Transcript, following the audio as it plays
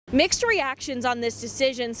Mixed reactions on this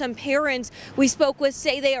decision. Some parents we spoke with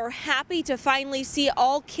say they are happy to finally see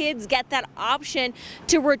all kids get that option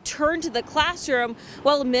to return to the classroom,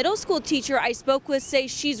 while a middle school teacher I spoke with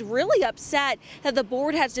says she's really upset that the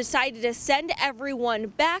board has decided to send everyone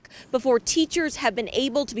back before teachers have been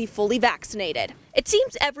able to be fully vaccinated. It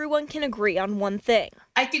seems everyone can agree on one thing.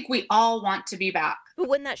 I think we all want to be back. But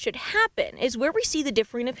when that should happen is where we see the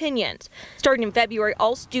differing opinions. Starting in February,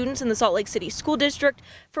 all students in the Salt Lake City School District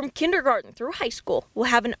from kindergarten through high school will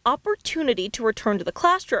have an opportunity to return to the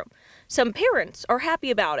classroom. Some parents are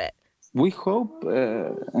happy about it. We hope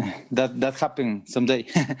that happens someday.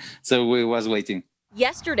 So we was waiting.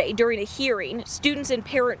 Yesterday, during a hearing, students and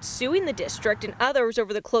parents suing the district and others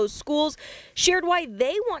over the closed schools shared why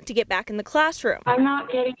they want to get back in the classroom. I'm not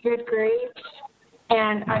getting good grades,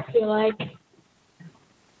 and I feel like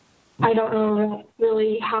I don't know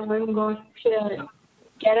really how I'm going to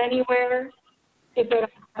get anywhere if I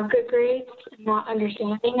don't have good grades and not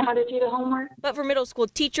understanding how to do the homework. But for middle school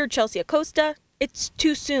teacher Chelsea Acosta, it's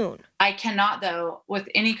too soon. I cannot, though, with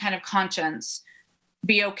any kind of conscience,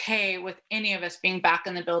 be okay with any of us being back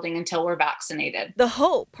in the building until we're vaccinated. The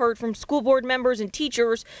hope heard from school board members and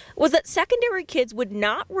teachers was that secondary kids would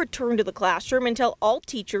not return to the classroom until all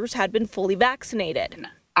teachers had been fully vaccinated.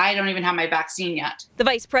 I don't even have my vaccine yet. The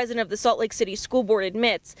vice president of the Salt Lake City School Board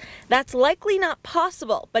admits that's likely not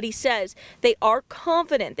possible, but he says they are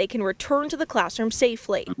confident they can return to the classroom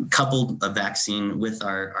safely. Coupled a vaccine with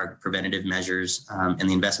our preventative measures and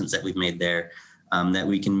the investments that we've made there, that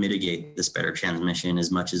we can mitigate the spread of transmission as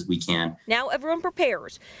much as we can. Now everyone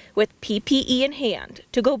prepares with PPE in hand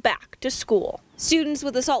to go back to school. Students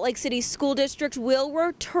with the Salt Lake City School District will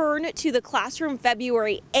return to the classroom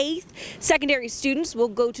February 8th. Secondary students will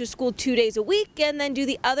go to school 2 days a week and then do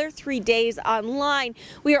the other 3 days online.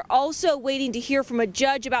 We are also waiting to hear from a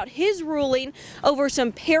judge about his ruling over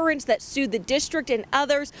some parents that sued the district and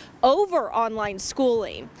others over online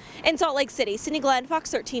schooling. In Salt Lake City, Cindy Glenn, Fox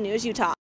 13 News, Utah.